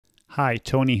Hi,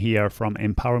 Tony here from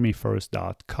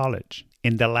empowermefirst.college.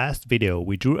 In the last video,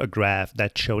 we drew a graph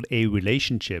that showed a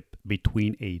relationship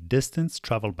between a distance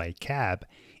traveled by cab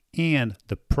and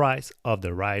the price of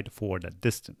the ride for that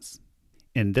distance.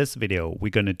 In this video, we're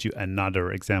going to do another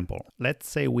example. Let's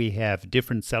say we have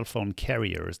different cell phone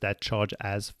carriers that charge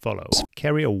as follows.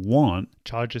 Carrier 1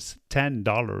 charges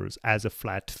 $10 as a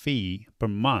flat fee per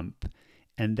month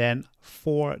and then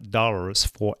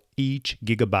 $4 for each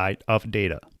gigabyte of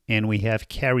data. And we have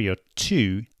carrier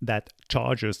 2 that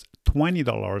charges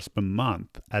 $20 per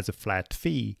month as a flat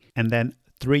fee and then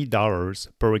 $3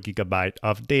 per gigabyte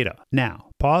of data. Now,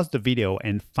 pause the video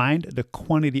and find the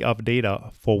quantity of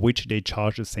data for which they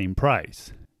charge the same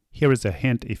price. Here is a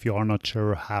hint if you are not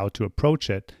sure how to approach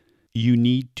it. You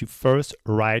need to first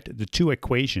write the two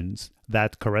equations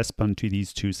that correspond to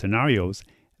these two scenarios,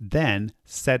 then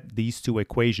set these two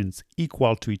equations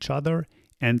equal to each other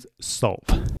and solve.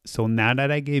 So now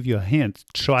that I gave you a hint,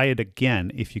 try it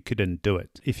again if you couldn't do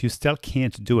it. If you still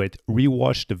can't do it,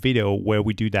 rewatch the video where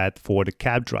we do that for the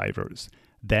cab drivers.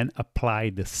 Then apply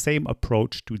the same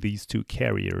approach to these two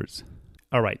carriers.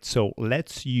 All right, so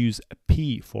let's use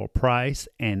P for price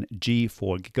and G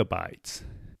for gigabytes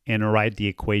and write the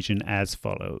equation as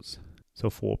follows.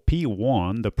 So for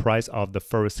P1, the price of the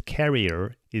first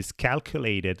carrier is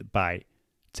calculated by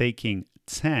taking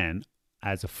 10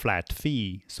 as a flat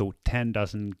fee, so 10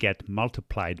 doesn't get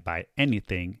multiplied by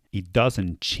anything. It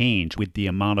doesn't change with the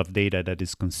amount of data that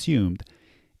is consumed.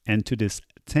 And to this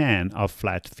 10 of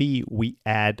flat fee, we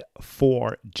add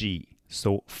 4G.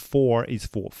 So 4 is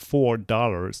for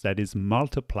 $4 that is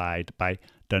multiplied by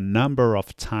the number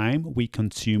of time we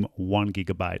consume 1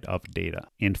 gigabyte of data.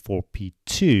 And for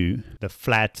P2, the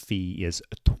flat fee is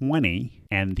 20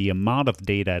 and the amount of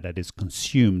data that is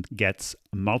consumed gets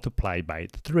multiplied by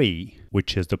 3,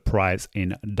 which is the price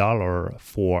in dollar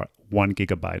for 1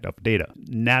 gigabyte of data.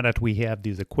 Now that we have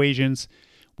these equations,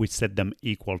 we set them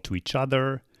equal to each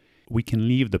other. We can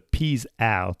leave the p's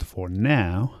out for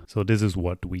now. So this is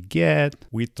what we get.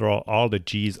 We throw all the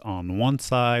g's on one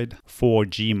side.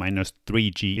 4g minus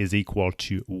 3g is equal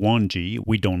to 1g.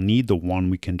 We don't need the 1.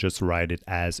 We can just write it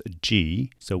as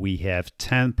g. So we have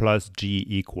 10 plus g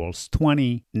equals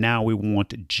 20. Now we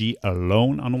want g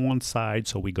alone on one side.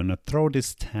 So we're going to throw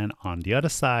this 10 on the other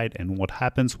side. And what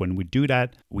happens when we do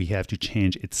that? We have to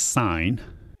change its sign.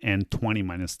 And 20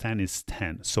 minus 10 is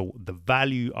 10. So the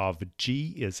value of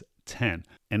g is 10.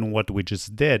 And what we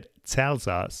just did tells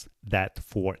us that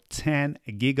for 10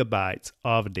 gigabytes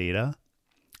of data,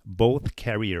 both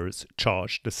carriers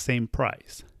charge the same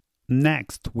price.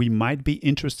 Next, we might be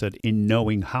interested in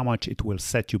knowing how much it will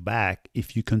set you back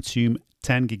if you consume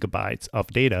 10 gigabytes of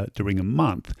data during a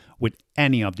month with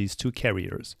any of these two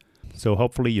carriers. So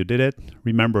hopefully you did it.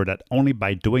 Remember that only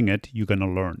by doing it, you're going to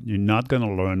learn. You're not going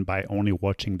to learn by only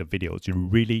watching the videos. You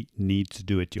really need to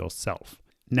do it yourself.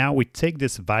 Now we take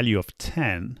this value of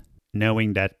 10,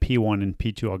 knowing that P1 and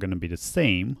P2 are going to be the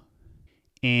same,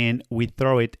 and we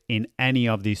throw it in any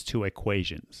of these two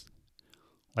equations.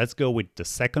 Let's go with the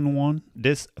second one.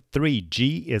 This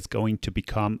 3g is going to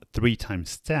become 3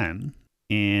 times 10.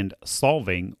 And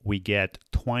solving, we get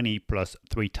 20 plus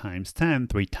 3 times 10.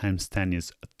 3 times 10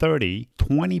 is 30.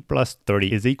 20 plus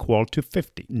 30 is equal to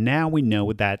 50. Now we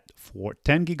know that for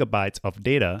 10 gigabytes of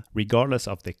data, regardless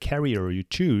of the carrier you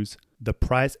choose, the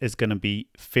price is going to be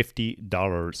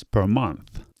 $50 per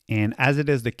month. And as it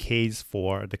is the case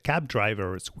for the cab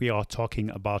drivers, we are talking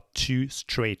about two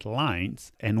straight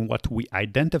lines. And what we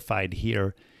identified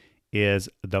here is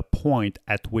the point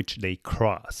at which they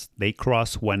cross. They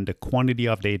cross when the quantity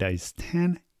of data is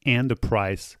 10 and the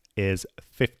price is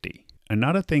 50.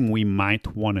 Another thing we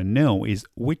might want to know is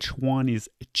which one is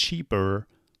cheaper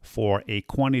for a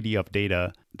quantity of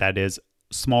data that is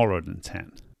smaller than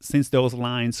 10. Since those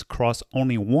lines cross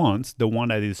only once, the one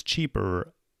that is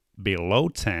cheaper below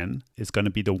 10 is going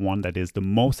to be the one that is the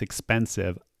most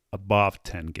expensive above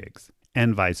 10 gigs,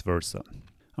 and vice versa.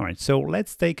 All right, so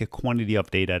let's take a quantity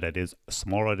of data that is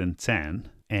smaller than 10,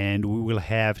 and we will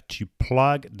have to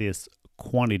plug this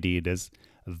quantity, this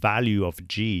value of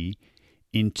g,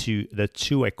 into the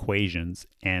two equations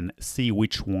and see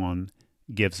which one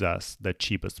gives us the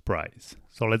cheapest price.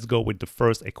 So let's go with the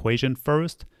first equation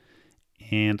first.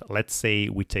 And let's say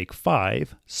we take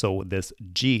 5, so this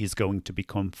g is going to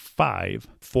become 5.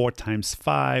 4 times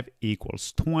 5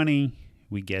 equals 20.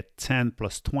 We get 10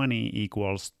 plus 20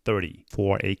 equals 30.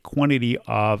 For a quantity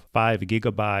of 5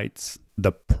 gigabytes,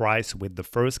 the price with the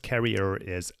first carrier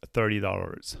is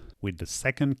 $30. With the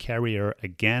second carrier,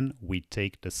 again, we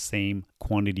take the same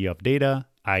quantity of data,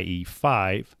 i.e.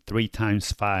 5. 3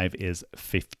 times 5 is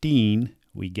 15.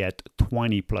 we get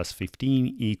 20 plus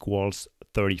 15 equals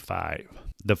 35.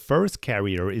 The first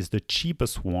carrier is the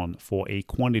cheapest one for a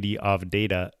quantity of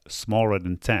data smaller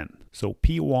than 10. So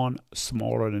P1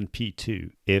 smaller than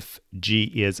P2 if G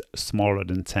is smaller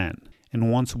than 10.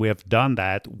 And once we have done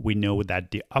that, we know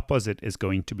that the opposite is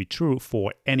going to be true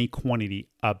for any quantity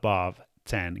above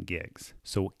 10 gigs.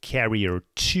 So carrier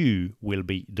 2 will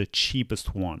be the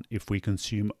cheapest one if we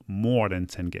consume more than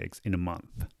 10 gigs in a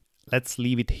month. Let's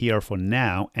leave it here for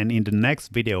now, and in the next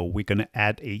video, we're going to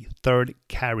add a third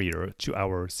carrier to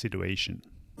our situation.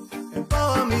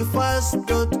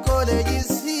 Empowermefirst.college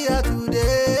is here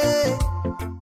today.